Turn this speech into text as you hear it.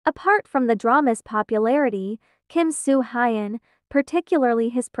Apart from the drama's popularity, Soo Hyun, particularly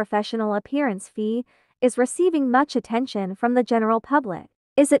his professional appearance fee, is receiving much attention from the general public.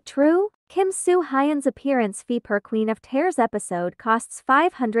 Is it true? Soo Hyun's appearance fee per Queen of Tears episode costs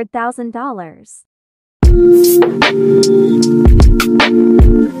 $500,000.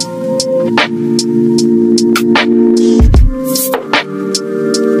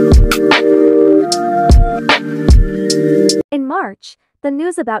 In March, the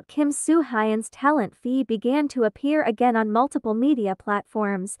news about Soo Hyun's talent fee began to appear again on multiple media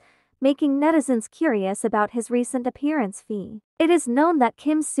platforms, making netizens curious about his recent appearance fee. It is known that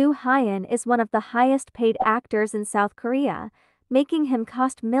Soo Hyun is one of the highest-paid actors in South Korea, making him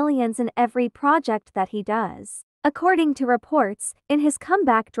cost millions in every project that he does. According to reports, in his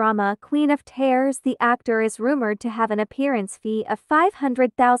comeback drama Queen of Tears, the actor is rumored to have an appearance fee of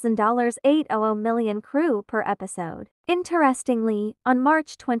 $500,000, 800 million crew per episode. Interestingly, on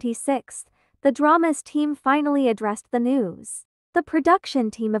March 26, the drama's team finally addressed the news. The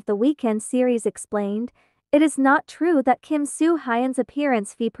production team of the weekend series explained, "It is not true that Soo Hyun's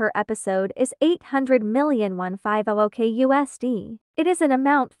appearance fee per episode is 800 million $150,000 USD. It is an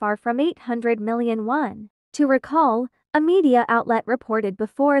amount far from 800 million won." To recall, a media outlet reported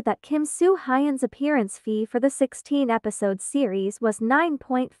before that Soo Hyun's appearance fee for the 16-episode series was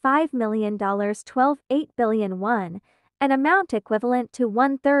 $9.5 million, 12.8 billion won, an amount equivalent to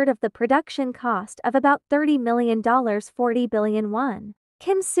one-third of the production cost of about $30 million, 40 billion won.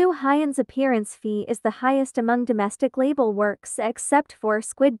 Soo Hyun's appearance fee is the highest among domestic label works except for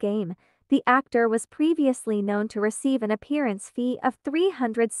Squid Game. The actor was previously known to receive an appearance fee of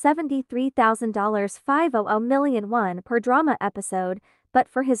 $373,000, 500 million won per drama episode, but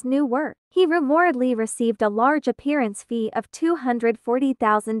for his new work, he rumoredly received a large appearance fee of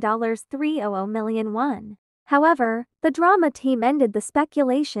 $240,000, 300 million won. However, the drama team ended the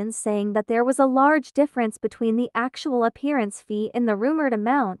speculations saying that there was a large difference between the actual appearance fee and the rumored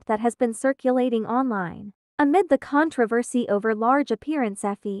amount that has been circulating online. Amid the controversy over large appearance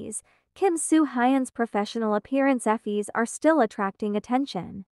fees, Soo Hyun's professional appearance fees are still attracting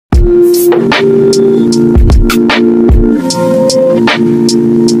attention.